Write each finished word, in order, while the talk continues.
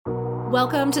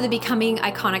Welcome to the Becoming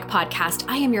Iconic podcast.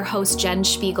 I am your host, Jen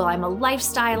Spiegel. I'm a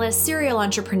lifestylist, serial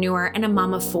entrepreneur, and a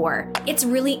mom of four. It's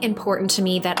really important to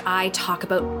me that I talk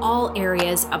about all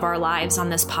areas of our lives on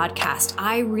this podcast.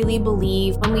 I really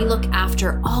believe when we look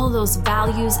after all those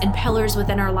values and pillars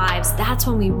within our lives, that's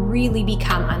when we really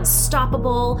become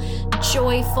unstoppable,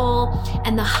 joyful,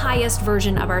 and the highest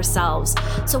version of ourselves.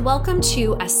 So welcome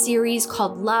to a series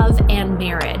called Love and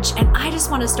Marriage. And I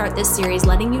just want to start this series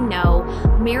letting you know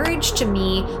marriage to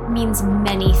me means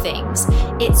many things.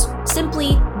 It's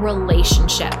simply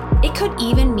relationship. It could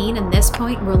even mean, in this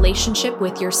point, relationship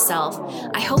with yourself.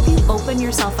 I hope you open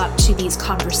yourself up to these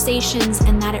conversations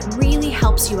and that it really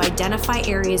helps you identify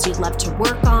areas you'd love to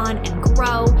work on and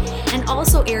grow, and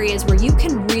also areas where you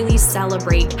can really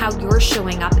celebrate how you're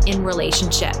showing up in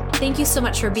relationship. Thank you so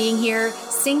much for being here.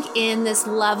 Sink in this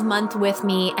love month with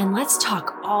me and let's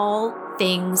talk all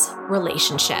things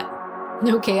relationship.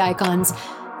 Okay, icons.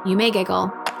 You may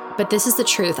giggle, but this is the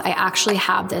truth. I actually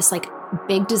have this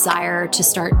big desire to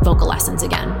start vocal lessons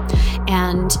again.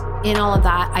 And in all of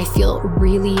that, I feel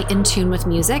really in tune with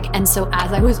music. And so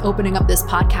as I was opening up this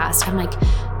podcast, I'm like,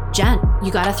 Jen,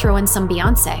 you got to throw in some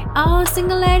Beyonce. All the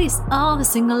single ladies, all the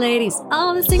single ladies,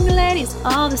 all the single ladies,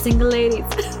 all the single ladies.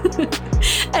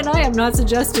 And I am not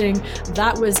suggesting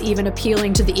that was even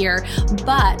appealing to the ear,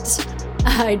 but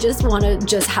I just want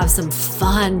to have some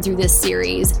fun through this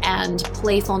series and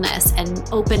playfulness and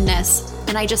openness.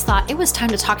 And I just thought it was time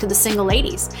to talk to the single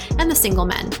ladies and the single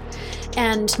men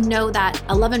and know that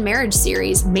a love and marriage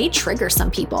series may trigger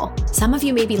some people. Some of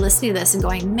you may be listening to this and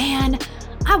going, man,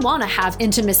 I want to have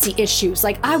intimacy issues.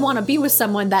 I want to be with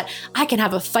someone that I can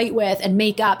have a fight with and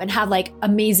make up and have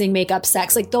amazing makeup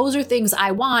sex. Those are things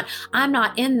I want. I'm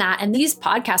not in that. And these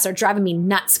podcasts are driving me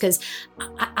nuts because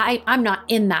I'm not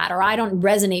in that, or I don't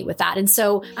resonate with that. And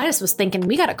so I just was thinking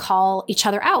we got to call each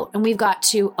other out and we've got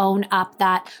to own up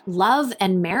that love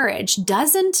and marriage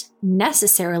doesn't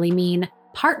necessarily mean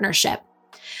partnership.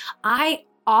 I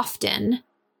often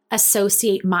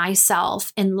associate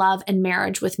myself in love and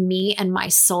marriage with me and my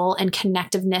soul and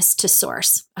connectiveness to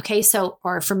source. Okay.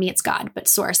 Or for me, it's God, but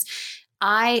source.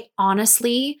 I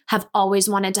honestly have always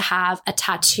wanted to have a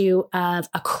tattoo of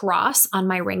a cross on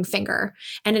my ring finger.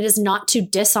 And it is not to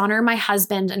dishonor my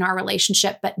husband and our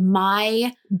relationship, but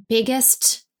my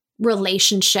biggest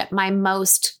relationship, my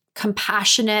most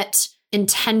compassionate,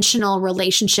 intentional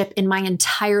relationship in my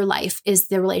entire life is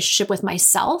the relationship with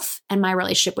myself and my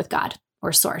relationship with God,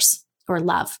 or source, or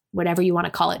love, whatever you want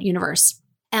to call it, universe.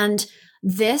 And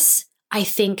this, I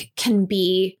think, can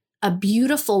be a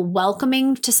beautiful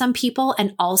welcoming to some people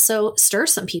and also stir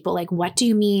some people. What do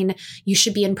you mean you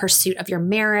should be in pursuit of your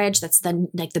marriage? That's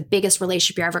the biggest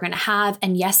relationship you're ever going to have.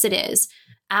 And yes, it is.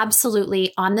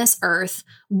 Absolutely, on this earth,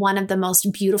 one of the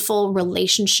most beautiful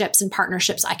relationships and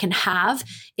partnerships I can have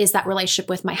is that relationship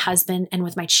with my husband and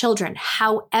with my children.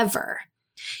 However,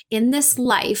 in this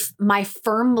life, my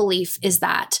firm belief is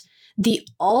that the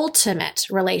ultimate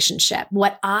relationship,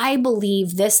 what I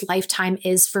believe this lifetime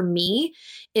is for me,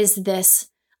 is this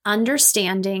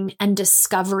understanding and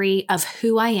discovery of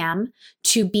who I am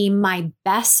to be my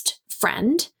best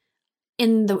friend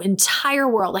in the entire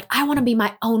world. I want to be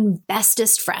my own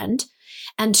bestest friend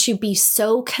and to be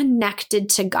so connected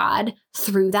to God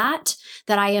through that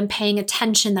I am paying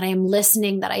attention, that I am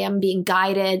listening, that I am being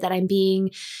guided, that I'm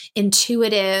being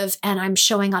intuitive, and I'm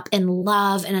showing up in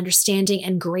love and understanding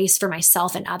and grace for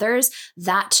myself and others.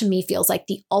 That to me feels like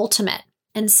the ultimate.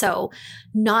 And so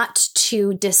not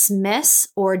to dismiss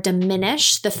or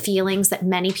diminish the feelings that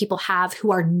many people have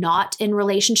who are not in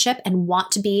relationship and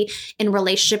want to be in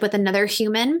relationship with another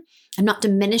human. I'm not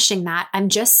diminishing that. I'm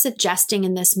just suggesting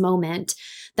in this moment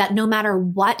that no matter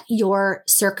what your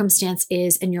circumstance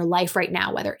is in your life right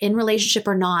now, whether in relationship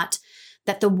or not,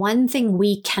 that the one thing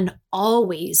we can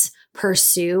always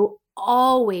pursue,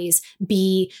 always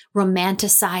be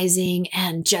romanticizing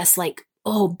and just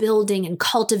building and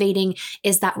cultivating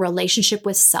is that relationship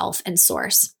with self and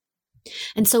source.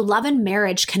 And so love and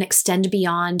marriage can extend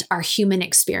beyond our human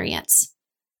experience.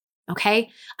 Okay.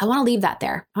 I want to leave that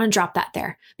there. I want to drop that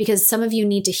there because some of you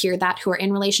need to hear that who are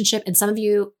in relationship and some of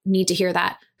you need to hear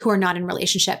that who are not in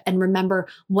relationship. And remember,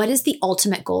 what is the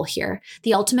ultimate goal here?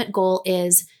 The ultimate goal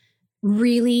is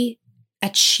really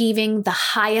achieving the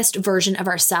highest version of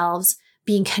ourselves,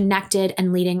 being connected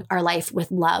and leading our life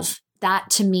with love. That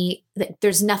to me,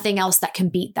 there's nothing else that can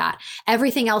beat that.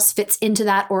 Everything else fits into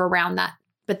that or around that.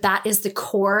 But that is the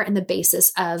core and the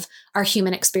basis of our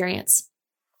human experience.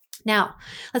 Now,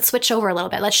 let's switch over a little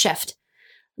bit. Let's shift.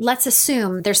 Let's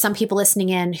assume there's some people listening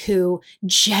in who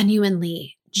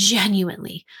genuinely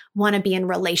want to be in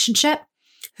relationship,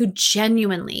 who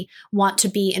genuinely want to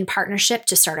be in partnership,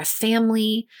 to start a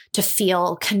family, to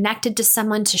feel connected to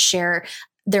someone, to share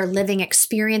their living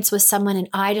experience with someone. And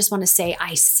I just want to say,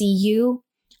 I see you,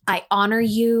 I honor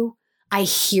you, I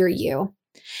hear you.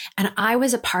 And I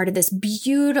was a part of this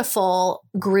beautiful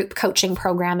group coaching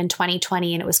program in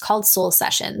 2020, and it was called Soul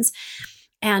Sessions.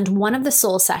 And one of the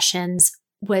soul sessions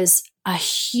was a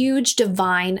huge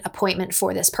divine appointment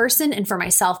for this person and for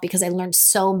myself, because I learned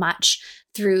so much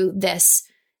through this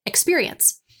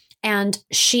experience. And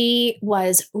she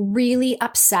was really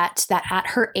upset that at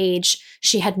her age,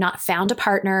 she had not found a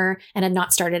partner and had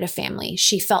not started a family.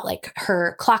 She felt like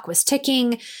her clock was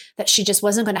ticking, that she just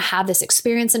wasn't going to have this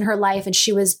experience in her life. And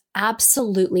she was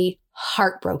absolutely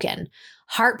heartbroken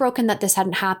that this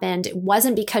hadn't happened. It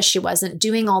wasn't because she wasn't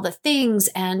doing all the things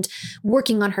and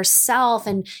working on herself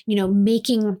and,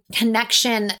 making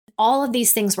connection. All of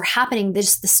these things were happening. The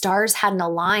stars hadn't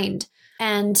aligned.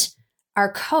 And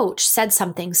our coach said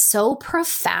something so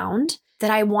profound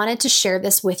that I wanted to share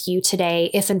this with you today,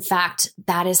 if in fact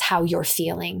that is how you're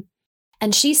feeling.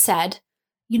 And she said,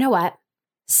 you know what?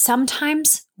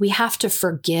 Sometimes we have to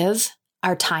forgive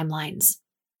our timelines.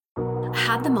 I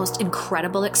had the most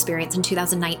incredible experience in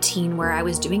 2019 where I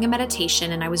was doing a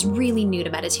meditation, and I was really new to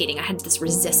meditating. I had this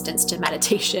resistance to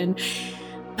meditation.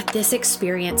 But this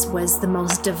experience was the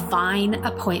most divine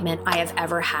appointment I have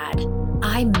ever had.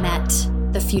 I met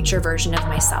the future version of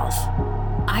myself.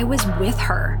 I was with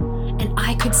her, and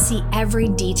I could see every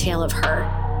detail of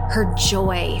her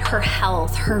joy, her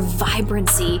health, her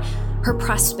vibrancy, her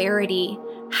prosperity,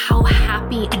 how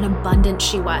happy and abundant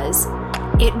she was.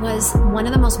 It was one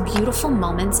of the most beautiful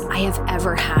moments I have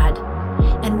ever had.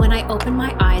 And when I opened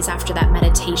my eyes after that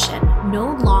meditation,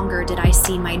 no longer did I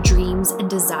see my dreams and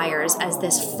desires as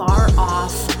this far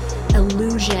off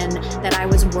illusion that I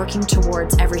was working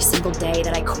towards every single day,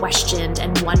 that I questioned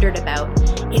and wondered about.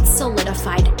 It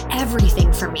solidified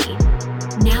everything for me.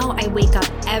 Now I wake up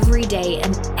every day,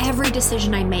 and every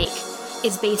decision I make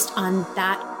is based on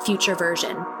that future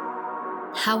version.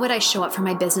 How would I show up for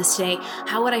my business today?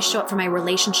 How would I show up for my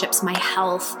relationships, my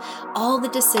health? All the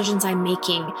decisions I'm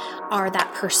making are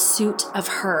that pursuit of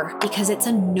her, because it's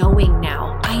a knowing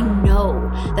now. I know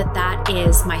that that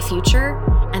is my future,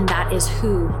 and that is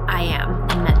who I am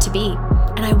and meant to be.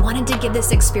 And I wanted to give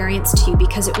this experience to you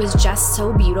because it was just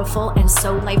so beautiful and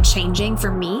so life-changing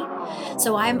for me.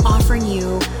 So I'm offering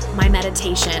you my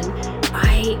meditation.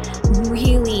 I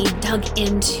really dug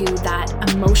into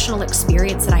that emotional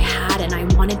experience that I had, and I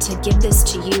wanted to give this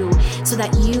to you so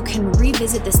that you can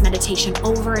revisit this meditation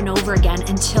over and over again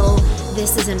until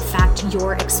this is in fact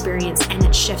your experience, and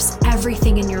it shifts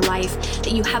everything in your life,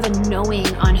 that you have a knowing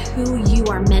on who you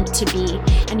are meant to be,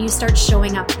 and you start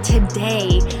showing up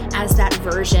today as that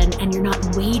version, and you're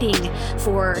not waiting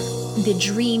for the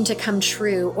dream to come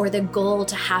true or the goal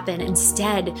to happen.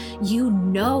 Instead, you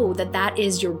know that that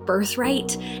is your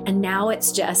birthright, and now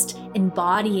it's just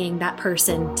embodying that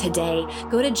person today.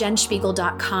 Go to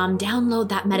jenspiegel.com, download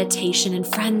that meditation, and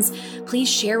friends, please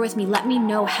share with me. Let me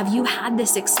know, have you had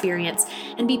this experience?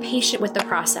 And be patient with the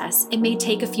process. It may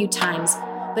take a few times,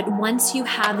 but once you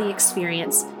have the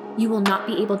experience, you will not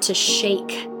be able to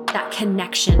shake that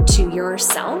connection to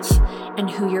yourself and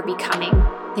who you're becoming.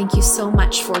 Thank you so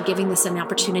much for giving this an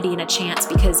opportunity and a chance,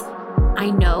 because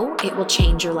I know it will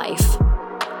change your life.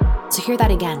 So hear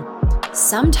that again.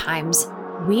 Sometimes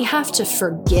we have to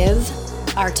forgive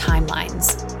our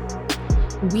timelines.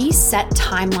 We set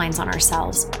timelines on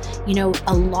ourselves.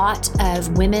 A lot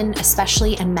of women,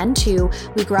 especially, and men too,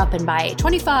 we grow up and by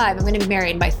 25, I'm going to be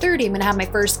married. And by 30, I'm going to have my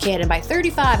first kid. And by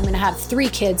 35, I'm going to have 3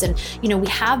 kids. And, we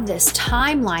have this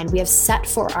timeline we have set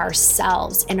for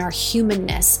ourselves in our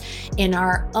humanness, in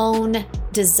our own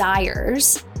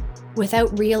desires,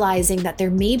 without realizing that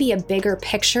there may be a bigger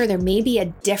picture, there may be a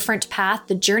different path.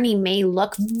 The journey may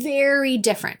look very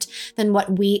different than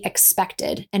what we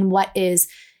expected and what is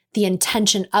the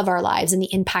intention of our lives and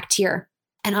the impact here.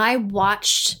 And I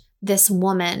watched this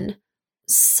woman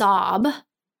sob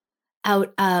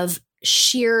out of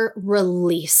sheer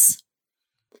release.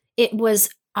 It was,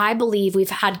 I believe,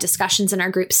 we've had discussions in our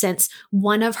group since,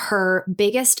 one of her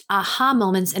biggest aha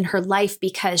moments in her life,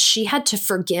 because she had to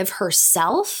forgive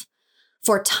herself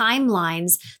for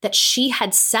timelines that she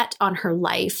had set on her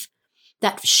life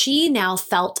that she now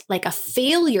felt like a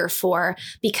failure for,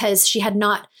 because she had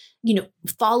not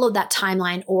followed that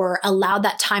timeline or allowed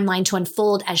that timeline to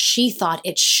unfold as she thought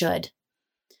it should.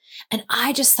 And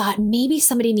I just thought maybe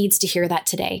somebody needs to hear that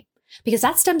today, because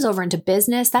that stems over into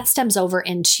business, that stems over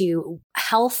into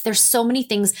health. There's so many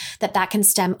things that can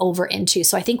stem over into.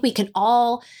 So I think we can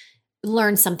all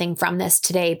learn something from this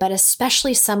today, but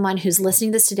especially someone who's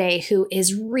listening to this today who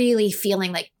is really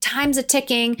feeling like time's a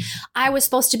ticking. I was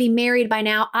supposed to be married by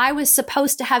now. I was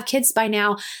supposed to have kids by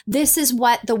now. This is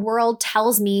what the world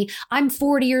tells me. I'm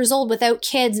 40 years old without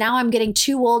kids. Now I'm getting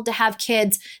too old to have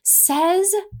kids.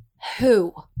 Says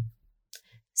who?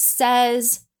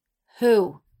 Says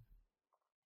who?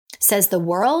 Says the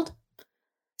world?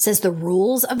 Says the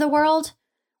rules of the world?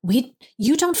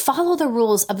 You don't follow the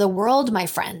rules of the world, my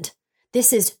friend.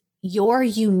 This is your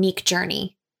unique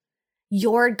journey,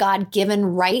 your God-given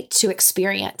right to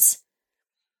experience.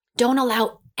 Don't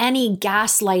allow any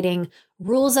gaslighting,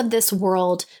 rules of this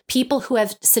world, people who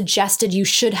have suggested you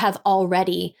should have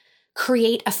already,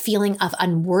 create a feeling of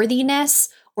unworthiness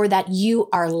or that you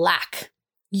are lack.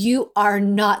 You are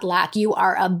not lack. You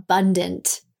are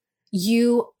abundant.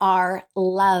 You are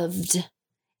loved.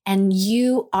 And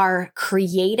you are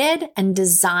created and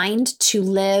designed to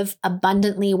live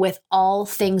abundantly with all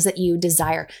things that you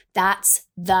desire. That's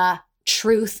the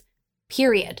truth,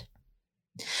 period.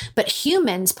 But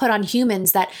humans put on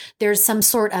humans that there's some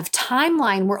sort of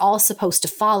timeline we're all supposed to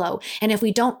follow. And if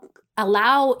we don't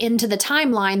allow into the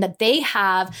timeline that they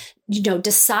have,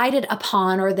 decided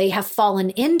upon or they have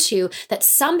fallen into, that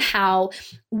somehow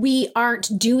we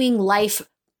aren't doing life,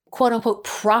 quote unquote,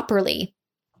 properly.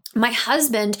 My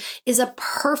husband is a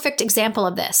perfect example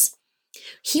of this.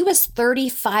 He was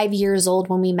 35 years old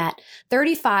when we met.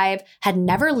 35, had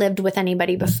never lived with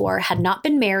anybody before, had not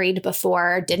been married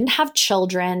before, didn't have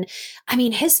children. I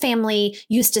mean, his family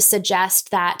used to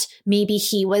suggest that maybe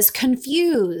he was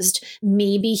confused.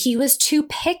 Maybe he was too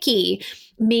picky.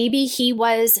 Maybe he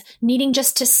was needing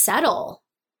just to settle.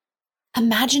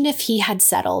 Imagine if he had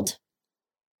settled.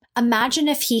 Imagine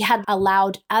if he had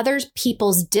allowed other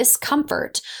people's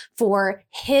discomfort for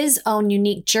his own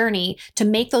unique journey to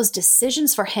make those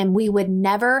decisions for him. We would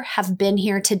never have been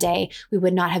here today. We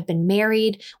would not have been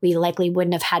married. We likely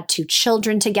wouldn't have had 2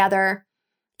 children together.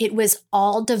 It was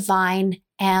all divine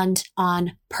and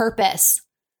on purpose.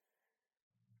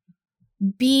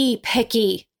 Be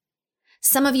picky.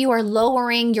 Some of you are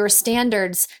lowering your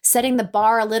standards, setting the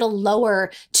bar a little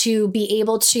lower to be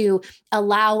able to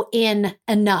allow in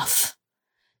enough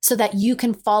so that you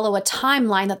can follow a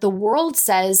timeline that the world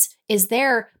says is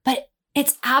there, but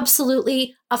it's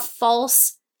absolutely a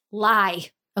false lie,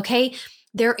 okay?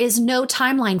 There is no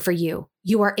timeline for you.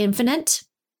 You are infinite.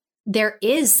 There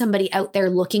is somebody out there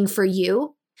looking for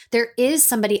you. There is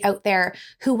somebody out there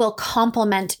who will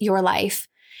complement your life.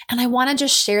 And I want to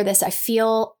just share this. I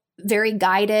feel very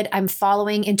guided. I'm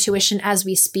following intuition as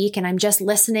we speak, and I'm just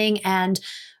listening and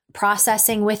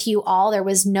processing with you all. There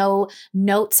was no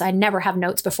notes. I never have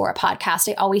notes before a podcast.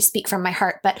 I always speak from my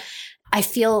heart, but I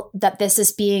feel that this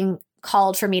is being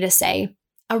called for me to say.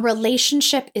 A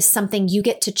relationship is something you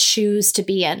get to choose to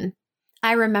be in.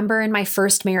 I remember in my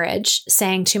first marriage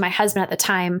saying to my husband at the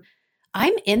time,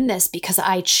 I'm in this because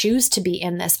I choose to be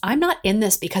in this. I'm not in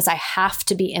this because I have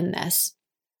to be in this.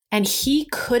 And he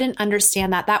couldn't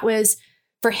understand that. That was,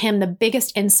 for him, the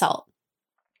biggest insult.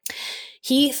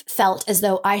 He felt as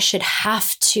though I should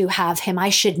have to have him.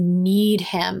 I should need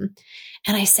him.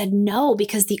 And I said, no,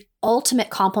 because the ultimate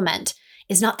compliment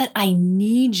is not that I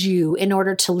need you in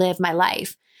order to live my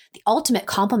life. The ultimate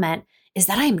compliment is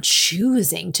that I'm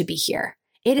choosing to be here.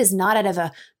 It is not out of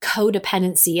a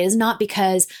codependency. It is not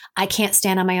because I can't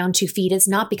stand on my own 2 feet. It's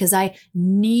not because I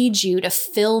need you to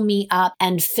fill me up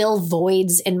and fill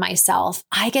voids in myself.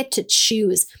 I get to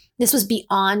choose. This was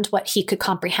beyond what he could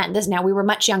comprehend. Now, we were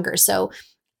much younger, so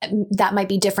that might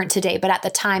be different today. But at the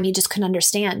time, he just couldn't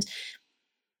understand.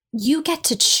 You get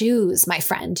to choose, my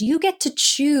friend. You get to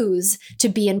choose to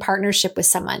be in partnership with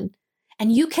someone.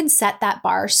 And you can set that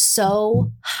bar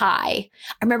so high.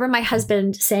 I remember my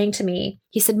husband saying to me,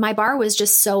 he said, my bar was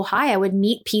just so high. I would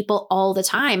meet people all the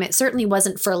time. It certainly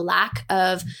wasn't for lack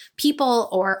of people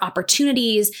or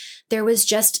opportunities. There was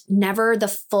just never the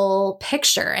full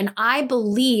picture. And I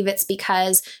believe it's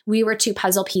because we were 2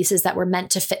 puzzle pieces that were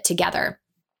meant to fit together.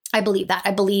 I believe that.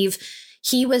 I believe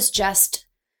he was just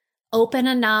open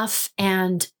enough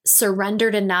and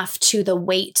surrendered enough to the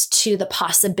weight, to the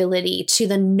possibility, to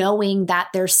the knowing that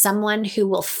there's someone who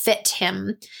will fit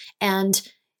him and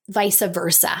vice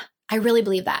versa. I really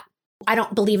believe that. I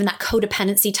don't believe in that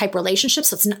codependency type relationship.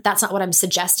 So that's not what I'm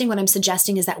suggesting. What I'm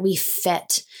suggesting is that we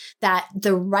fit, that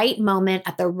the right moment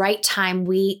at the right time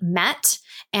we met.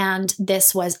 And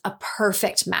this was a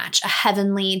perfect match, a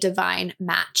heavenly divine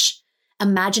match.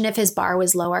 Imagine if his bar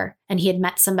was lower and he had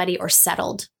met somebody or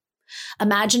settled.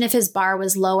 Imagine if his bar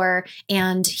was lower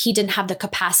and he didn't have the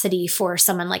capacity for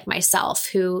someone like myself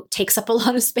who takes up a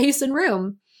lot of space and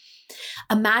room.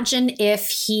 Imagine if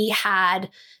he had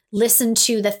listened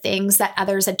to the things that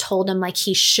others had told him, like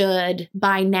he should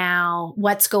by now,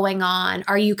 what's going on?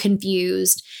 Are you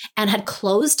confused? And had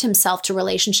closed himself to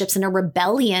relationships in a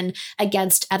rebellion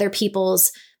against other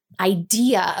people's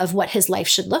idea of what his life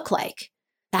should look like.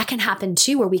 That can happen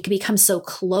too, where we can become so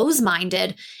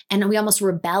close-minded and we almost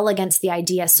rebel against the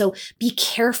idea. So be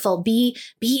careful, be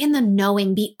in the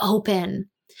knowing, be open.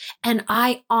 And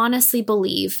I honestly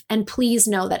believe, and please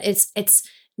know that it's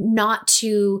not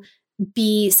to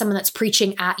be someone that's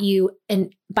preaching at you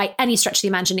and by any stretch of the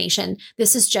imagination.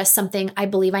 This is just something I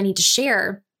believe I need to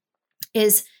share,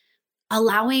 is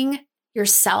allowing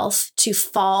yourself to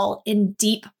fall in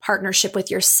deep partnership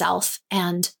with yourself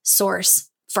and source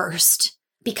first.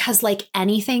 Because like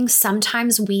anything,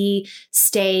 sometimes we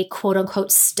stay quote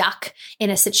unquote stuck in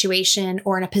a situation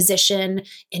or in a position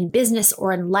in business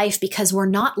or in life because we're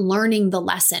not learning the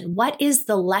lesson. What is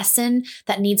the lesson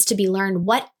that needs to be learned?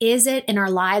 What is it in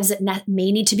our lives that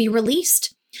may need to be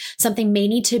released? Something may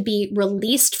need to be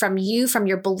released from you, from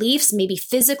your beliefs, maybe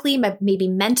physically, maybe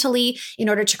mentally, in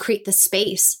order to create the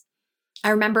space.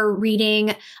 I remember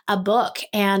reading a book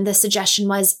and the suggestion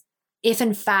was, if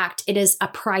in fact it is a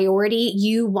priority,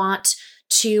 you want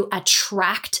to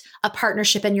attract a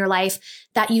partnership in your life,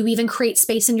 that you even create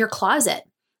space in your closet.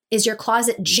 Is your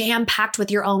closet jam-packed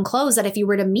with your own clothes that if you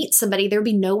were to meet somebody, there'd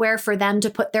be nowhere for them to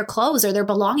put their clothes or their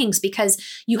belongings because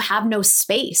you have no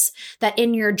space? That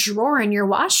in your drawer, in your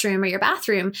washroom or your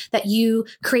bathroom, that you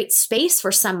create space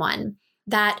for someone.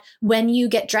 That when you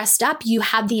get dressed up, you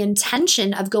have the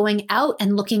intention of going out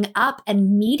and looking up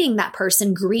and meeting that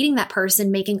person, greeting that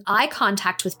person, making eye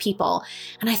contact with people.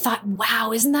 And I thought,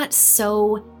 wow, isn't that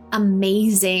so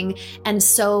amazing and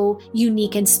so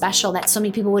unique and special that so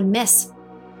many people would miss?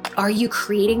 Are you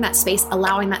creating that space,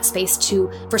 allowing that space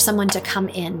for someone to come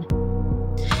in?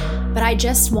 But I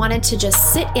just wanted to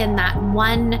sit in that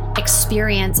one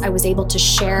experience I was able to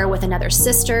share with another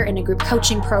sister in a group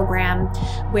coaching program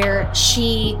where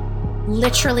she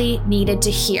literally needed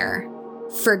to hear,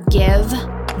 forgive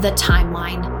the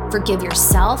timeline, forgive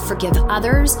yourself, forgive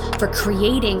others for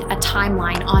creating a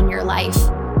timeline on your life.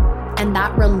 And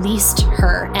that released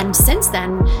her. And since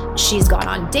then, she's gone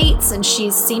on dates and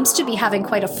she seems to be having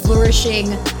quite a flourishing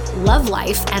love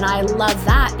life. And I love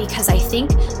that because I think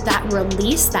that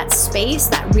release, that space,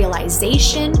 that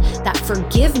realization, that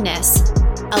forgiveness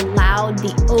allowed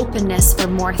the openness for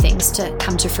more things to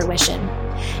come to fruition.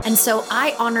 And so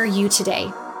I honor you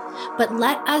today, but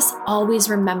let us always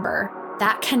remember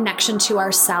that connection to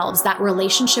ourselves, that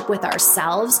relationship with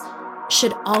ourselves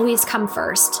should always come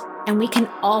first. And we can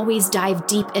always dive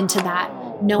deep into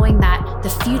that, knowing that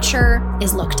the future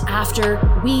is looked after,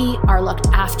 we are looked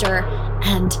after,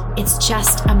 and it's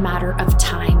just a matter of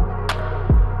time.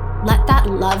 Let that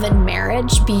love and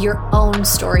marriage be your own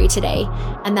story today,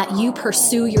 and that you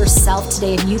pursue yourself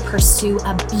today and you pursue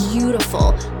a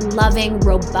beautiful, loving,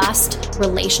 robust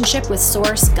relationship with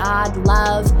Source, God,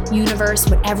 love, universe,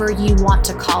 whatever you want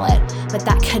to call it. But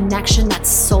that connection, that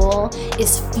soul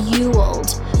is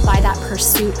fueled by that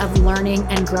pursuit of learning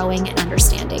and growing and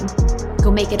understanding.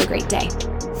 Go make it a great day.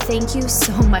 Thank you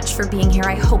so much for being here.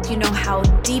 I hope you know how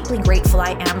deeply grateful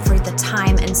I am for the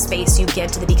time and space you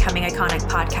give to the Becoming Iconic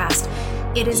podcast.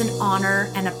 It is an honor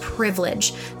and a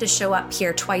privilege to show up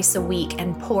here twice a week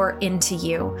and pour into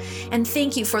you. And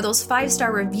thank you for those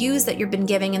 5-star reviews that you've been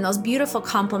giving and those beautiful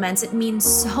compliments. It means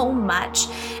so much.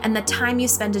 And the time you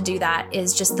spend to do that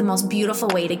is just the most beautiful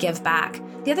way to give back.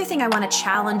 The other thing I want to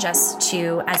challenge us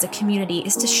to as a community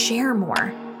is to share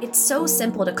more. It's so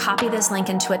simple to copy this link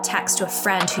into a text to a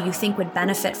friend who you think would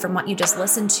benefit from what you just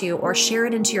listened to, or share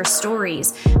it into your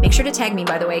stories. Make sure to tag me,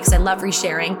 by the way, because I love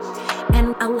resharing,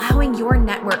 and allowing your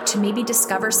network to maybe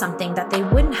discover something that they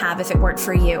wouldn't have if it weren't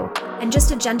for you. And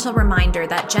just a gentle reminder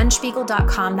that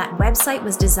jenspiegel.com, that website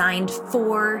was designed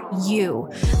for you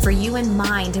in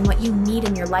mind and what you need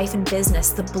in your life and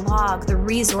business. The blog, the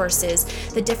resources,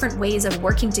 the different ways of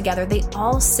working together, they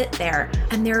all sit there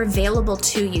and they're available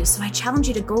to you. So I challenge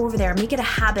you to go over there, make it a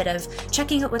habit of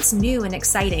checking out what's new and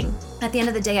exciting. At the end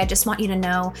of the day, I just want you to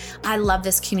know I love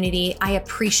this community. I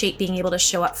appreciate being able to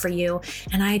show up for you,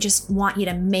 and I just want you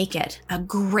to make it a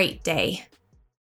great day.